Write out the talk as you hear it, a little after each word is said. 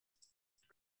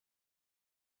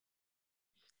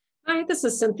Hi, this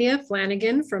is Cynthia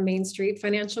Flanagan from Main Street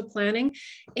Financial Planning,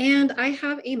 and I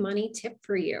have a money tip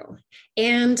for you.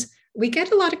 And we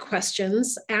get a lot of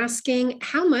questions asking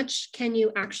how much can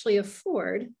you actually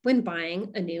afford when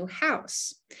buying a new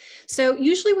house? So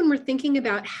usually when we're thinking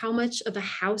about how much of a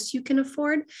house you can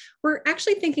afford, we're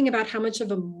actually thinking about how much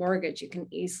of a mortgage you can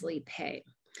easily pay.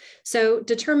 So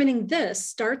determining this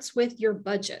starts with your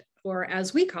budget, or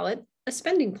as we call it, a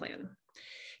spending plan.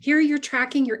 Here you're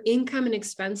tracking your income and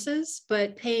expenses,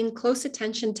 but paying close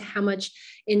attention to how much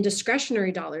in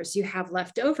discretionary dollars you have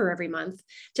left over every month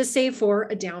to save for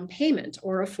a down payment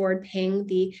or afford paying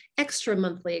the extra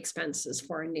monthly expenses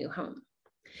for a new home.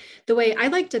 The way I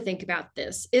like to think about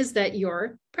this is that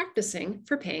you're practicing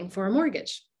for paying for a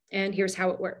mortgage. And here's how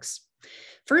it works.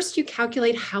 First, you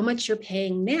calculate how much you're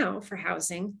paying now for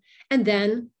housing, and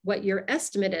then what your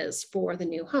estimate is for the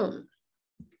new home.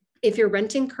 If you're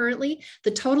renting currently,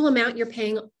 the total amount you're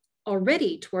paying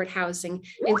already toward housing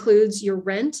includes your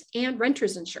rent and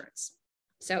renter's insurance.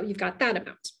 So you've got that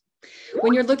amount.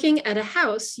 When you're looking at a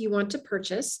house you want to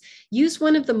purchase, use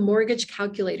one of the mortgage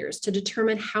calculators to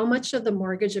determine how much of the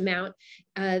mortgage amount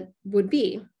would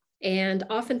be. And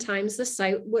oftentimes the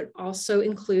site would also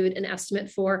include an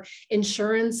estimate for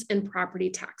insurance and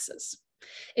property taxes.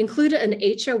 Include an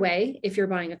HOA if you're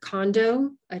buying a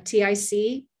condo, a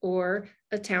TIC, or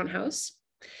a townhouse,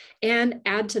 and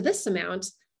add to this amount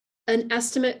an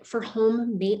estimate for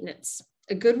home maintenance.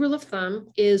 A good rule of thumb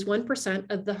is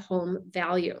 1% of the home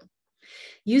value.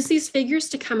 Use these figures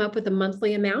to come up with a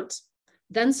monthly amount,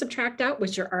 then subtract out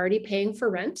what you're already paying for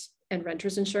rent and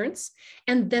renter's insurance,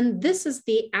 and then this is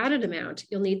the added amount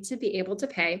you'll need to be able to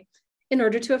pay in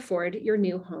order to afford your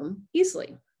new home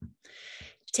easily.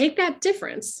 Take that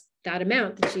difference, that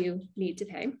amount that you need to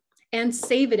pay, and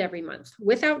save it every month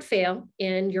without fail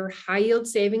in your high yield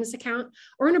savings account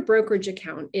or in a brokerage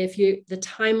account if the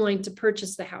timeline to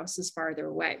purchase the house is farther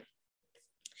away.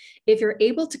 If you're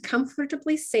able to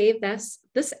comfortably save this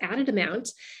added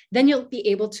amount, then you'll be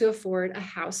able to afford a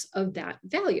house of that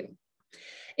value.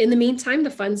 In the meantime, the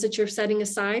funds that you're setting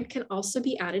aside can also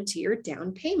be added to your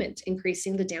down payment,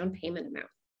 increasing the down payment amount.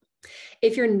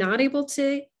 If you're not able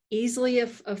to easily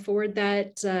afford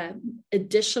that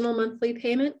additional monthly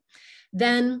payment,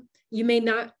 then you may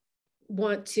not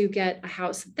want to get a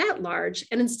house that large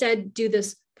and instead do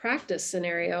this practice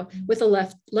scenario with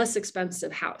a less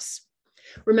expensive house.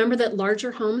 Remember that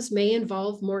larger homes may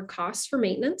involve more costs for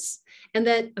maintenance and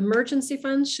that emergency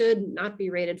funds should not be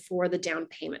rated for the down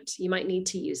payment. You might need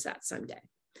to use that someday.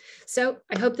 So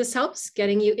I hope this helps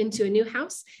getting you into a new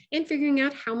house and figuring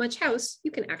out how much house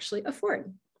you can actually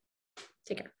afford.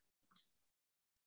 Take care.